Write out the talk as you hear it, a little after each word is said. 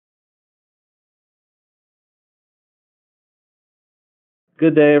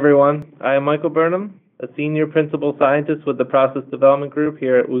Good day, everyone. I am Michael Burnham, a Senior Principal Scientist with the Process Development Group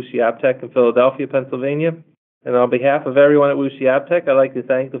here at WuXi AppTec in Philadelphia, Pennsylvania. And on behalf of everyone at WuXi AppTec, I'd like to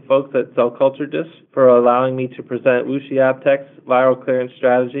thank the folks at Cell Culture Dish for allowing me to present WuXi AppTec's viral clearance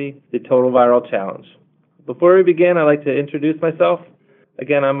strategy, the Total Viral Challenge. Before we begin, I'd like to introduce myself.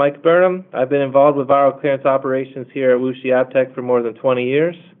 Again, I'm Mike Burnham. I've been involved with viral clearance operations here at WuXi AppTec for more than 20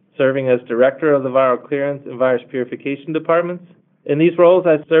 years, serving as Director of the Viral Clearance and Virus Purification Departments. In these roles,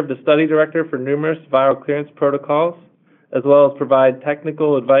 I've served as Study Director for numerous viral clearance protocols, as well as provide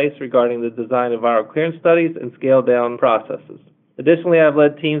technical advice regarding the design of viral clearance studies and scale-down processes. Additionally, I've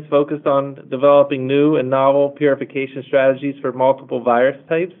led teams focused on developing new and novel purification strategies for multiple virus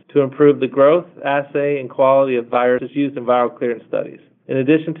types to improve the growth, assay, and quality of viruses used in viral clearance studies, in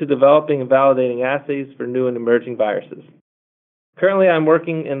addition to developing and validating assays for new and emerging viruses. Currently, I'm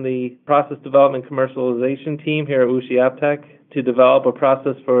working in the Process Development and Commercialization team here at WuXi AppTec to develop a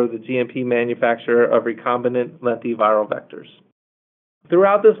process for the GMP manufacture of recombinant lentiviral vectors.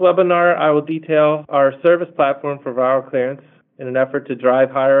 Throughout this webinar, I will detail our service platform for viral clearance in an effort to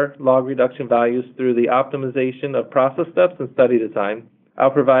drive higher log reduction values through the optimization of process steps and study design.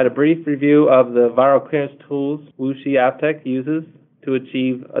 I'll provide a brief review of the viral clearance tools WuXi AppTec uses to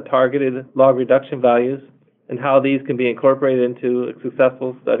achieve a targeted log reduction values and how these can be incorporated into a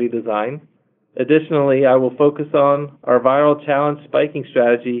successful study design. Additionally, I will focus on our viral challenge spiking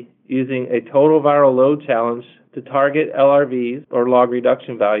strategy using a total viral load challenge to target LRVs, or log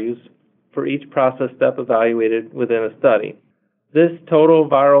reduction values, for each process step evaluated within a study. This total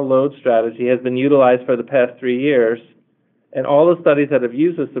viral load strategy has been utilized for the past 3 years, and all the studies that have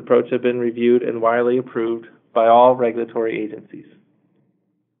used this approach have been reviewed and widely approved by all regulatory agencies.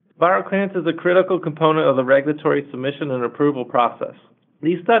 Viral clearance is a critical component of the regulatory submission and approval process.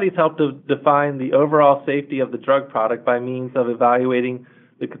 These studies help to define the overall safety of the drug product by means of evaluating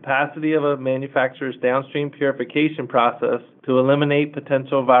the capacity of a manufacturer's downstream purification process to eliminate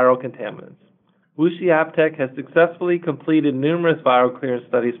potential viral contaminants. WuXi AppTec has successfully completed numerous viral clearance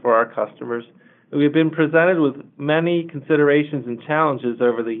studies for our customers, and we have been presented with many considerations and challenges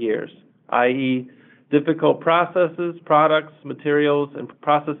over the years, i.e., difficult processes, products, materials, and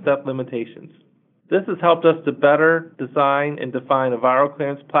process step limitations. This has helped us to better design and define a viral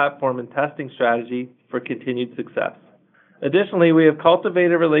clearance platform and testing strategy for continued success. Additionally, we have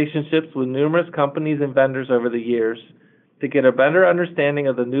cultivated relationships with numerous companies and vendors over the years to get a better understanding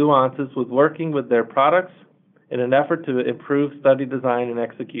of the nuances with working with their products in an effort to improve study design and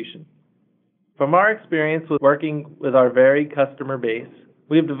execution. From our experience with working with our varied customer base,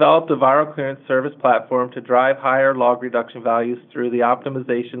 we have developed a viral clearance service platform to drive higher log reduction values through the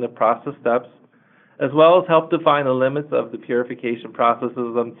optimization of process steps, as well as help define the limits of the purification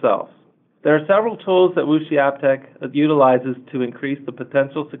processes themselves. There are several tools that WuXi AppTec utilizes to increase the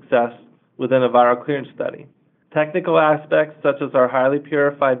potential success within a viral clearance study. Technical aspects such as our highly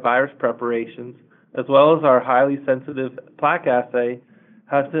purified virus preparations, as well as our highly sensitive plaque assay,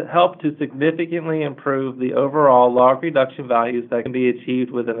 has helped to significantly improve the overall log reduction values that can be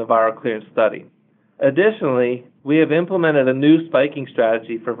achieved within a viral clearance study. Additionally, we have implemented a new spiking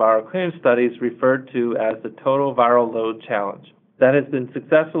strategy for viral clearance studies referred to as the Total Viral Load Challenge that has been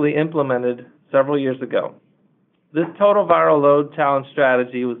successfully implemented several years ago. This Total Viral Load Challenge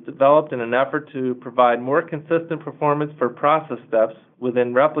strategy was developed in an effort to provide more consistent performance for process steps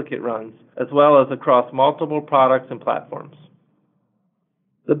within replicate runs, as well as across multiple products and platforms.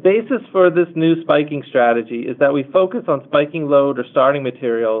 The basis for this new spiking strategy is that we focus on spiking load or starting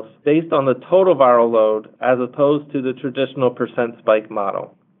materials based on the total viral load as opposed to the traditional percent spike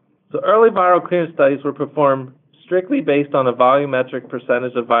model. So early viral clearance studies were performed strictly based on a volumetric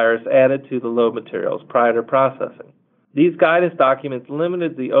percentage of virus added to the load materials prior to processing. These guidance documents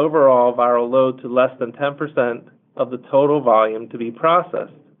limited the overall viral load to less than 10% of the total volume to be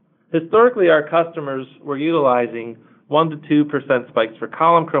processed. Historically, our customers were utilizing 1 to 2% spikes for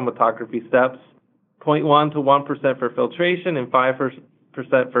column chromatography steps, 0.1 to 1% for filtration, and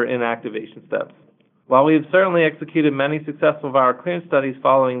 5% for inactivation steps. While we have certainly executed many successful viral clearance studies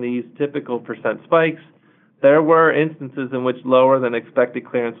following these typical percent spikes, there were instances in which lower than expected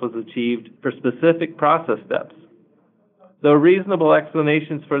clearance was achieved for specific process steps. Though reasonable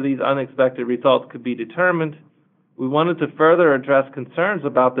explanations for these unexpected results could be determined, we wanted to further address concerns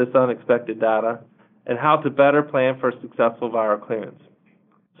about this unexpected data and how to better plan for successful viral clearance.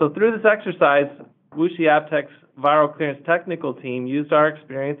 So through this exercise, WuXi AppTec's viral clearance technical team used our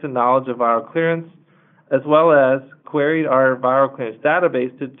experience and knowledge of viral clearance, as well as queried our viral clearance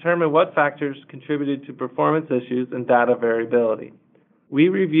database to determine what factors contributed to performance issues and data variability. We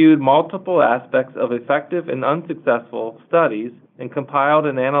reviewed multiple aspects of effective and unsuccessful studies and compiled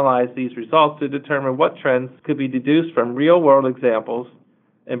and analyzed these results to determine what trends could be deduced from real-world examples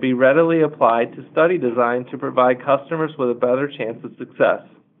and be readily applied to study design to provide customers with a better chance of success.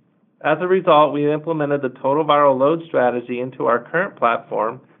 As a result, we implemented the total viral load strategy into our current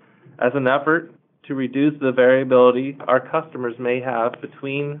platform as an effort to reduce the variability our customers may have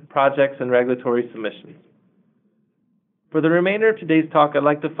between projects and regulatory submissions. For the remainder of today's talk, I'd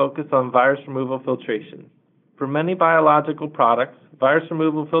like to focus on virus removal filtration. For many biological products, virus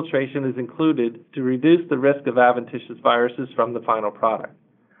removal filtration is included to reduce the risk of adventitious viruses from the final product.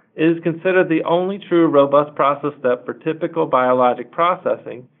 It is considered the only true robust process step for typical biologic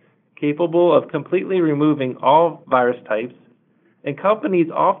processing, capable of completely removing all virus types, and companies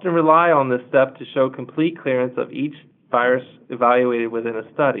often rely on this step to show complete clearance of each virus evaluated within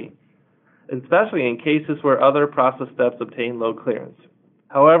a study, especially in cases where other process steps obtain low clearance.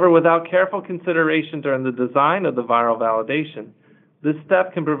 However, without careful consideration during the design of the viral validation, this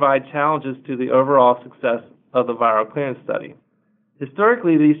step can provide challenges to the overall success of the viral clearance study.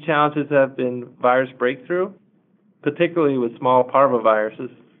 Historically, these challenges have been virus breakthrough, particularly with small parvoviruses,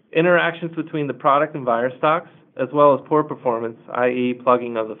 interactions between the product and virus stocks, as well as poor performance, i.e.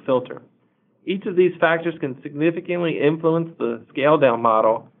 plugging of the filter. Each of these factors can significantly influence the scale-down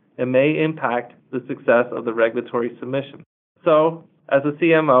model and may impact the success of the regulatory submission. So, as a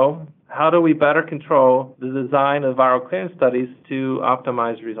CMO, how do we better control the design of viral clearance studies to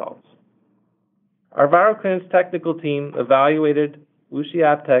optimize results? Our viral clearance technical team evaluated WuXi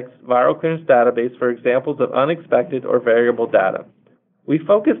AppTec's viral clearance database for examples of unexpected or variable data. We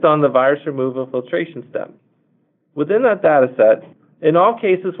focused on the virus removal filtration step. Within that data set, in all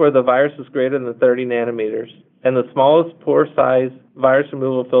cases where the virus was greater than 30 nanometers and the smallest pore size virus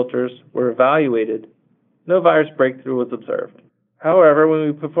removal filters were evaluated, no virus breakthrough was observed. However, when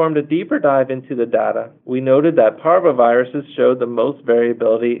we performed a deeper dive into the data, we noted that parvoviruses showed the most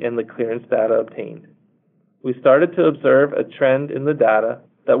variability in the clearance data obtained. We started to observe a trend in the data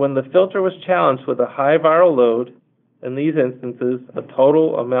that when the filter was challenged with a high viral load, in these instances, a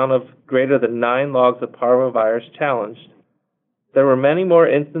total amount of greater than 9 logs of parvovirus challenged, there were many more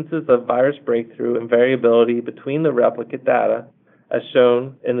instances of virus breakthrough and variability between the replicate data, as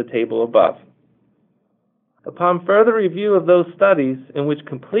shown in the table above. Upon further review of those studies in which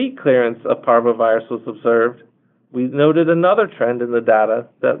complete clearance of parvovirus was observed, we noted another trend in the data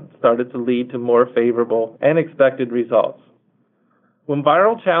that started to lead to more favorable and expected results. When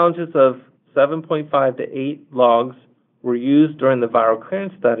viral challenges of 7.5 to 8 logs were used during the viral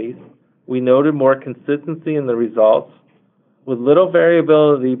clearance studies, we noted more consistency in the results, with little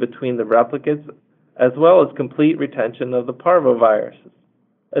variability between the replicates, as well as complete retention of the parvoviruses.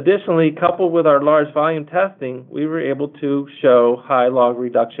 Additionally, coupled with our large volume testing, we were able to show high log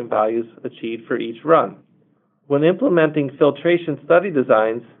reduction values achieved for each run. When implementing filtration study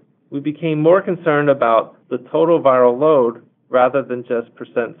designs, we became more concerned about the total viral load rather than just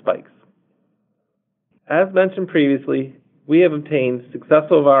percent spikes. As mentioned previously, we have obtained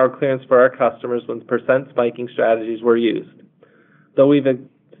successful viral clearance for our customers when percent spiking strategies were used. Though we've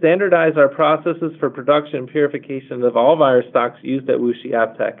standardized our processes for production and purification of all virus stocks used at WuXi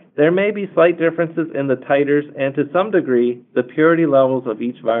AppTec, there may be slight differences in the titers and, to some degree, the purity levels of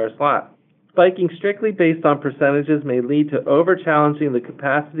each virus lot. Spiking strictly based on percentages may lead to over-challenging the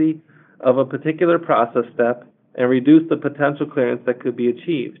capacity of a particular process step and reduce the potential clearance that could be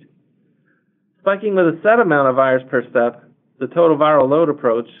achieved. Spiking with a set amount of virus per step, the total viral load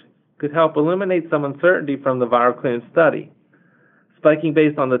approach, could help eliminate some uncertainty from the viral clearance study. Spiking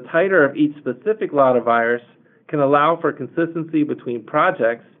based on the titer of each specific lot of virus can allow for consistency between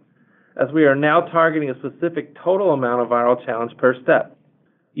projects, as we are now targeting a specific total amount of viral challenge per step.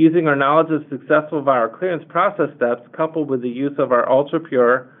 Using our knowledge of successful viral clearance process steps coupled with the use of our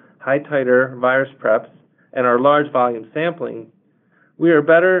ultra-pure, high-titer virus preps and our large volume sampling, we are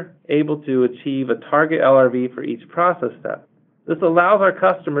better able to achieve a target LRV for each process step. This allows our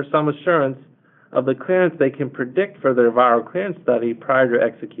customers some assurance of the clearance they can predict for their viral clearance study prior to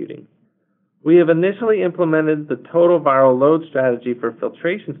executing. We have initially implemented the total viral load strategy for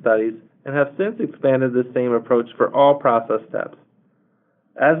filtration studies and have since expanded the same approach for all process steps.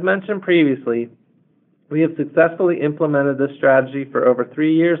 As mentioned previously, we have successfully implemented this strategy for over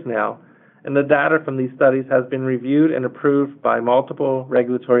 3 years now, and the data from these studies has been reviewed and approved by multiple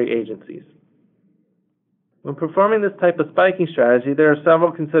regulatory agencies. When performing this type of spiking strategy, there are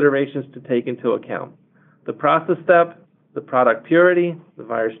several considerations to take into account: the process step, the product purity, the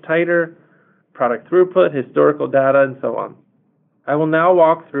virus titer, product throughput, historical data, and so on. I will now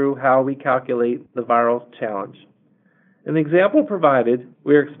walk through how we calculate the viral challenge. In the example provided,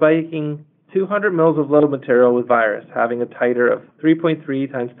 we are spiking 200 mils of load material with virus, having a titer of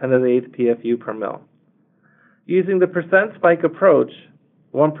 3.3 times 10 to the 8th PFU per mil. Using the percent spike approach,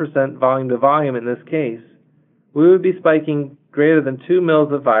 1% volume to volume in this case, we would be spiking greater than 2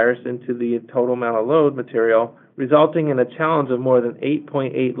 mils of virus into the total amount of load material, resulting in a challenge of more than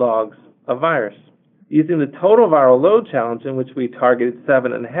 8.8 logs of virus. Using the total viral load challenge, in which we targeted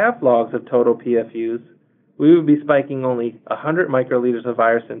 7.5 logs of total PFUs, we would be spiking only 100 microliters of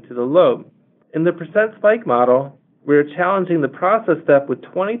virus into the load. In the percent spike model, we are challenging the process step with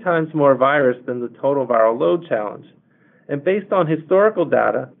 20 times more virus than the total viral load challenge. And based on historical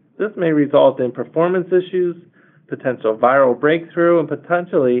data, this may result in performance issues, potential viral breakthrough, and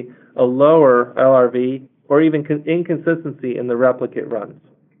potentially a lower LRV or even inconsistency in the replicate runs.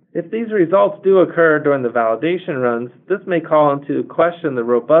 If these results do occur during the validation runs, this may call into question the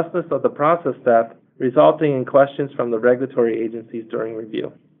robustness of the process step, resulting in questions from the regulatory agencies during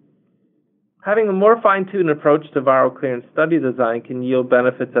review. Having a more fine-tuned approach to viral clearance study design can yield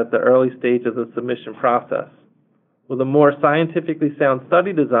benefits at the early stage of the submission process. With a more scientifically sound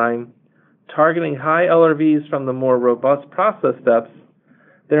study design, targeting high LRVs from the more robust process steps,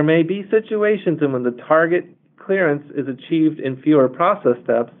 there may be situations in when the target clearance is achieved in fewer process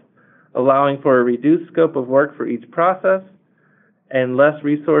steps, allowing for a reduced scope of work for each process and less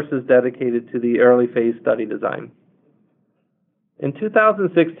resources dedicated to the early phase study design. In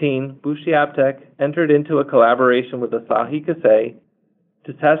 2016, WuXi AppTec entered into a collaboration with Asahi Kasei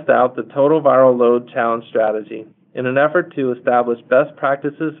to test out the total viral load challenge strategy in an effort to establish best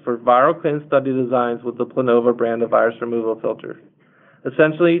practices for viral clearance study designs with the Planova brand of virus removal filter,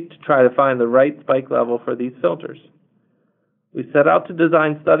 essentially to try to find the right spike level for these filters. We set out to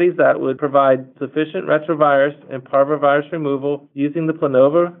design studies that would provide sufficient retrovirus and parvovirus removal using the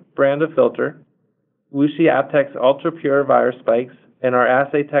Planova brand of filter, WuXi AppTec's ultra-pure virus spikes, and our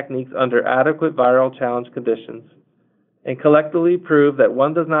assay techniques under adequate viral challenge conditions, and collectively prove that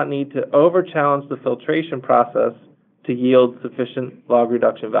one does not need to over-challenge the filtration process to yield sufficient log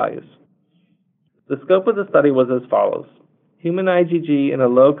reduction values. The scope of the study was as follows. Human IgG in a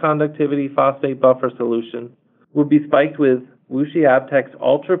low-conductivity phosphate buffer solution would be spiked with WuXi AppTec's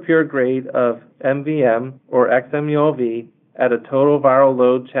ultra-pure grade of MVM or XMULV at a total viral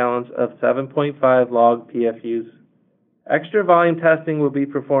load challenge of 7.5 log PFUs. Extra volume testing will be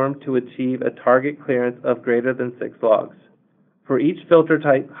performed to achieve a target clearance of greater than 6 logs. For each filter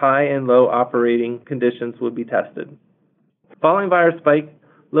type, high and low operating conditions would be tested. Following virus spike,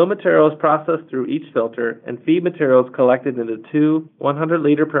 low material is processed through each filter and feed material is collected into two 100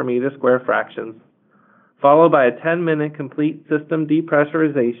 liter per meter square fractions, followed by a 10-minute complete system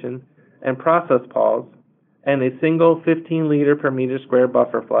depressurization and process pause, and a single 15 liter per meter square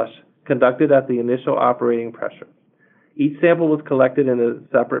buffer flush conducted at the initial operating pressure. Each sample was collected in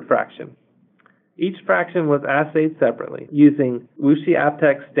a separate fraction. Each fraction was assayed separately using WuXi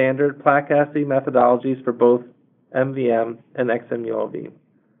AppTec standard plaque assay methodologies for both MVM and XMULV.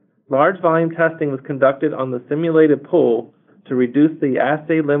 Large volume testing was conducted on the simulated pool to reduce the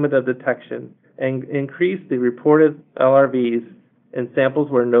assay limit of detection and increase the reported LRVs in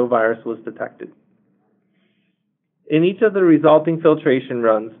samples where no virus was detected. In each of the resulting filtration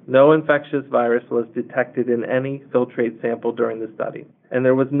runs, no infectious virus was detected in any filtrate sample during the study, and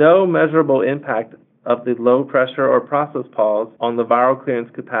there was no measurable impact of the low pressure or process pause on the viral clearance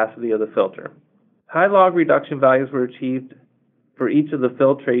capacity of the filter. High log reduction values were achieved for each of the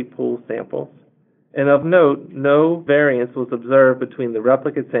filtrate pool samples, and of note, no variance was observed between the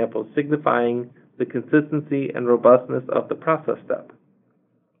replicate samples, signifying the consistency and robustness of the process step.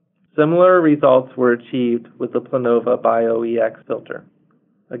 Similar results were achieved with the Planova BioEX filter.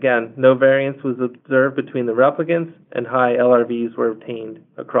 Again, no variance was observed between the replicants, and high LRVs were obtained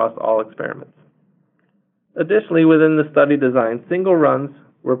across all experiments. Additionally, within the study design, single runs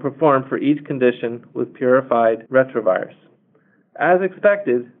were performed for each condition with purified retrovirus. As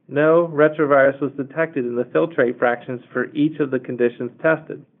expected, no retrovirus was detected in the filtrate fractions for each of the conditions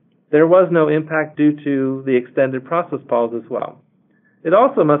tested. There was no impact due to the extended process pause as well. It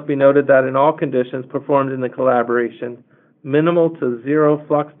also must be noted that in all conditions performed in the collaboration, minimal to zero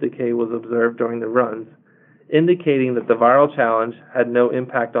flux decay was observed during the runs, indicating that the viral challenge had no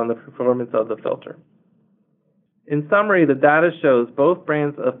impact on the performance of the filter. In summary, the data shows both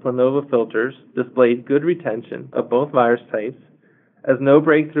brands of Planova filters displayed good retention of both virus types, as no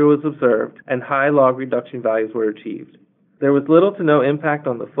breakthrough was observed and high log reduction values were achieved. There was little to no impact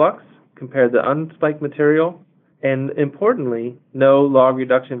on the flux compared to unspiked material, and importantly, no log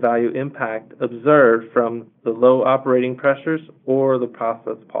reduction value impact observed from the low operating pressures or the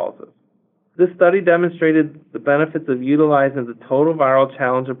process pauses. This study demonstrated the benefits of utilizing the total viral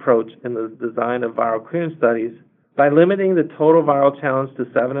challenge approach in the design of viral clearance studies. By limiting the total viral challenge to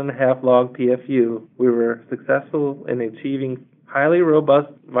 7.5 log PFU, we were successful in achieving highly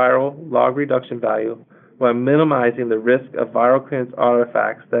robust viral log reduction value while minimizing the risk of viral clearance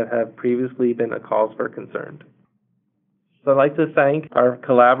artifacts that have previously been a cause for concern. So I'd like to thank our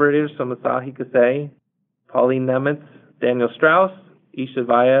collaborators from Asahi Kasei, Pauline Nemitz, Daniel Strauss, Isha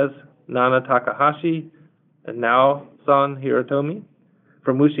Vaez, Nana Takahashi, and Nao-san Hirotomi.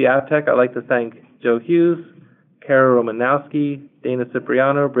 From WuXi AppTec, I'd like to thank Joe Hughes, Kara Romanowski, Dana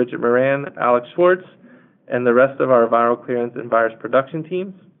Cipriano, Bridget Moran, Alex Schwartz, and the rest of our viral clearance and virus production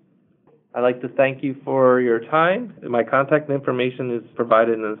teams. I'd like to thank you for your time. My contact information is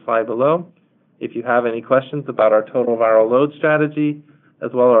provided in the slide below. If you have any questions about our total viral load strategy,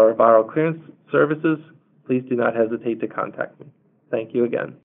 as well as our viral clearance services, please do not hesitate to contact me. Thank you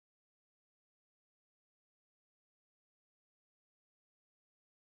again.